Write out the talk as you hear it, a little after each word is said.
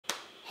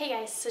Hey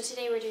guys, so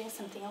today we're doing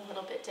something a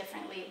little bit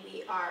differently.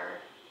 We are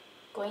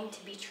going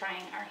to be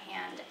trying our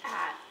hand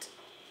at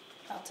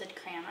melted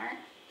crayon art.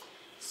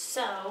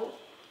 So,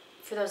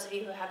 for those of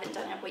you who haven't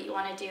done it, what you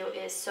want to do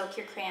is soak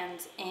your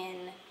crayons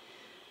in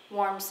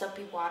warm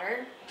soapy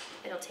water.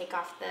 It'll take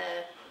off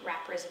the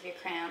wrappers of your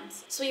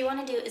crayons. So what you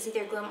want to do is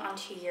either glue them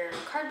onto your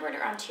cardboard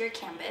or onto your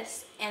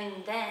canvas, and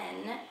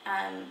then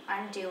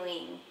I'm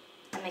doing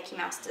a Mickey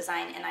Mouse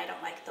design and I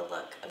don't like the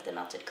look of the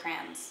melted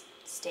crayons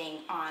staying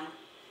on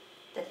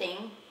the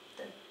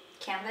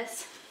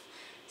canvas.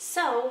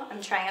 So I'm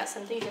trying out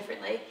something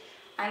differently.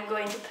 I'm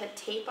going to put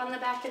tape on the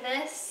back of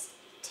this,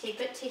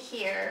 tape it to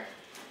here,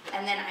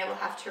 and then I will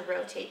have to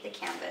rotate the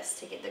canvas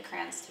to get the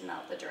crayons to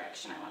melt the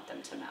direction I want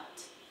them to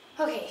melt.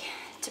 Okay,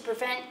 to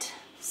prevent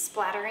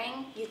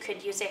splattering, you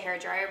could use a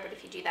hairdryer, but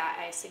if you do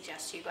that, I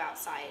suggest you go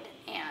outside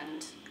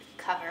and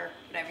cover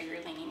whatever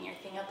you're leaning your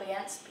thing up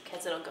against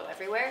because it'll go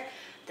everywhere.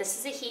 This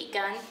is a heat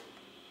gun.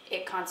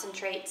 It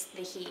concentrates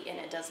the heat and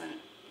it doesn't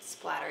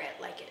splatter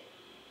it like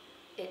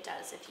it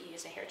does if you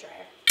use a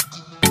hairdryer.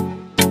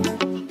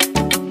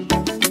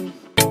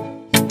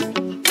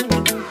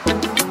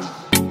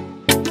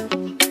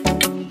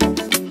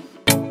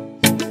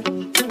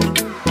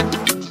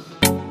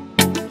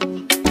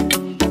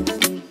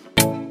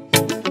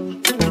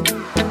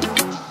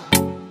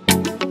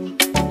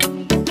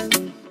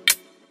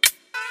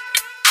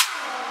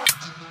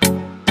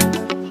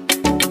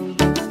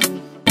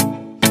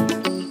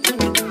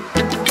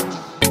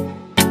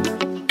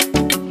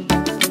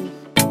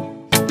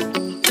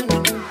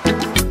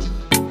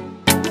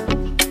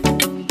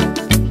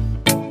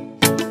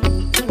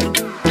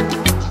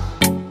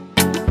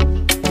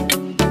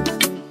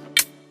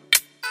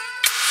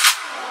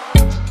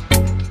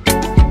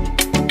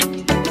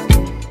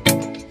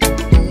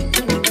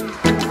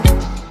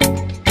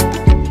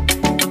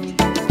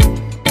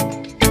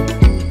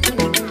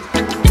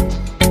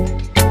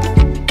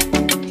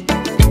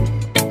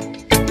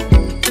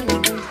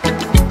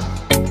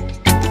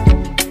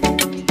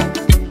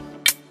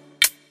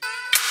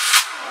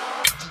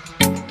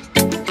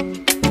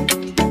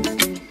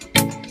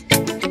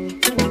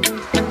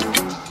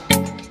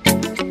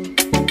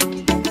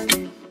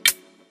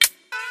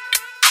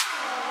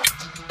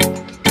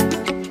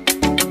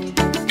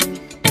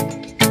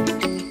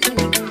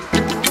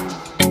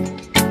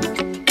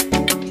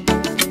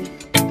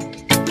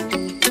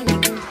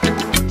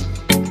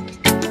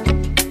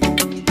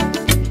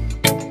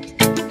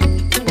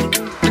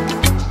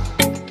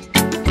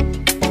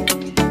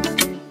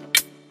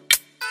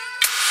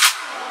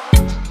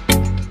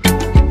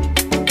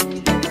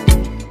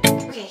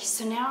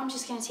 So now I'm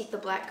just going to take the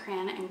black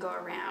crayon and go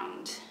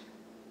around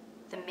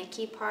the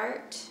Mickey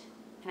part,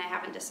 and I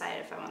haven't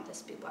decided if I want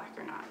this to be black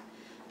or not,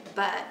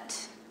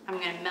 but I'm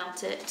going to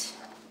melt it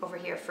over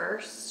here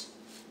first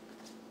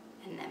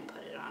and then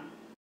put it on.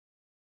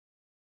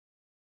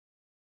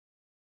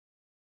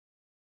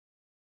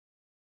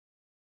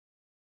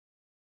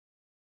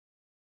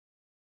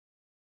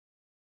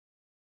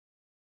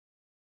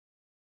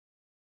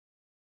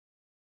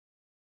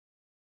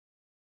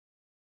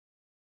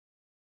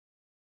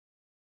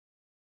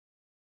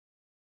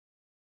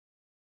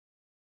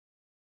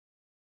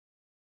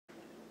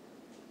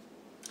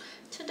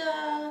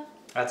 Ta-da!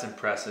 That's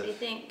impressive. What do you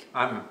think?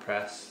 I'm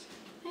impressed.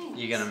 Thanks.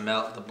 You gonna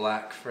melt the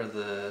black for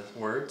the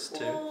words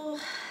too? Well,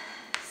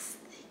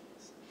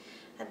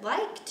 I'd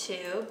like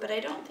to, but I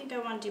don't think I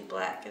want to do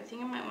black. I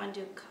think I might want to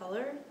do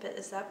color, but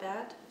is that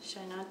bad? Should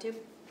I not do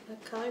the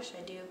color? Should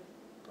I do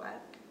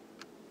black?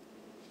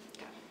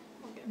 Okay,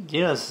 we're good. Do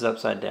you know this is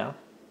upside down?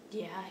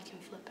 Yeah, I can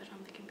flip it on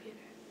the computer.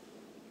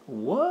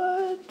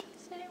 What?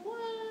 Say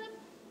what?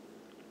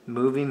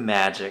 Movie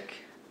magic.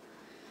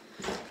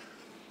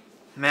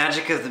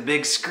 Magic of the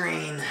big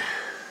screen.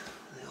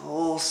 The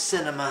whole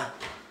cinema.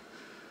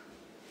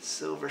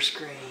 Silver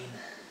screen.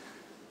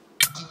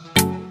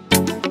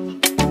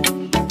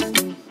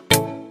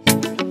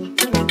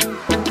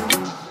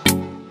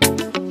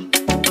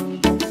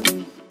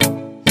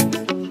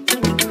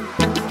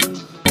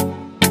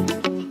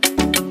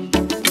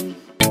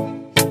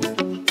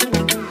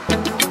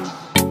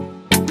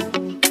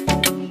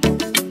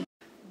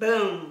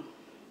 Boom.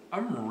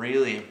 I'm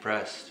really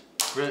impressed.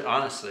 Really,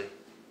 honestly.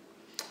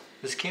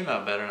 This came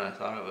out better than I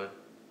thought it would.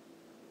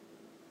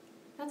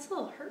 That's a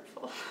little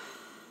hurtful.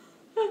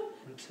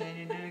 I'm saying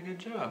you did a good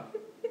job.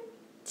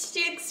 Did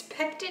you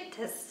expect it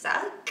to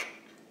suck?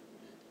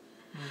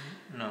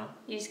 No.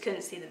 You just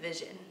couldn't see the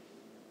vision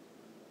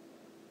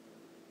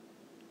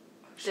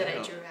that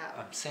I drew out.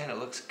 I'm saying it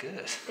looks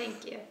good.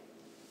 Thank you.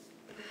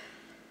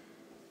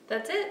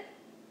 That's it.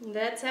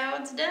 That's how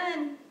it's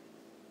done.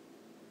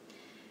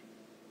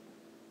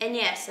 And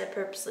yes, I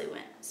purposely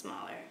went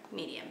smaller,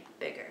 medium,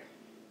 bigger.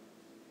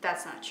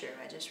 That's not true.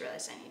 I just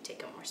realized I need to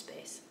take up more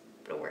space,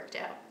 but it worked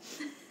out.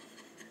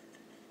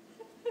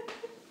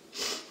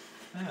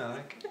 I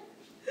like it.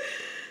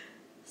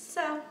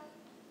 So,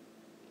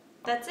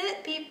 that's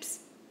it, peeps.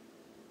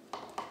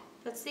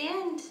 That's the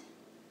end.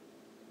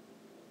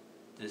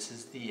 This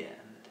is the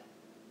end.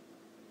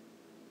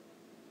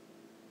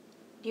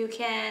 you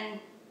can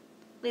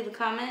leave a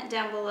comment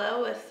down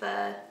below if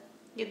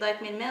you'd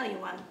like me to mail you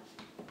one.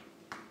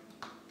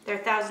 They're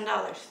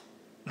 $1,000.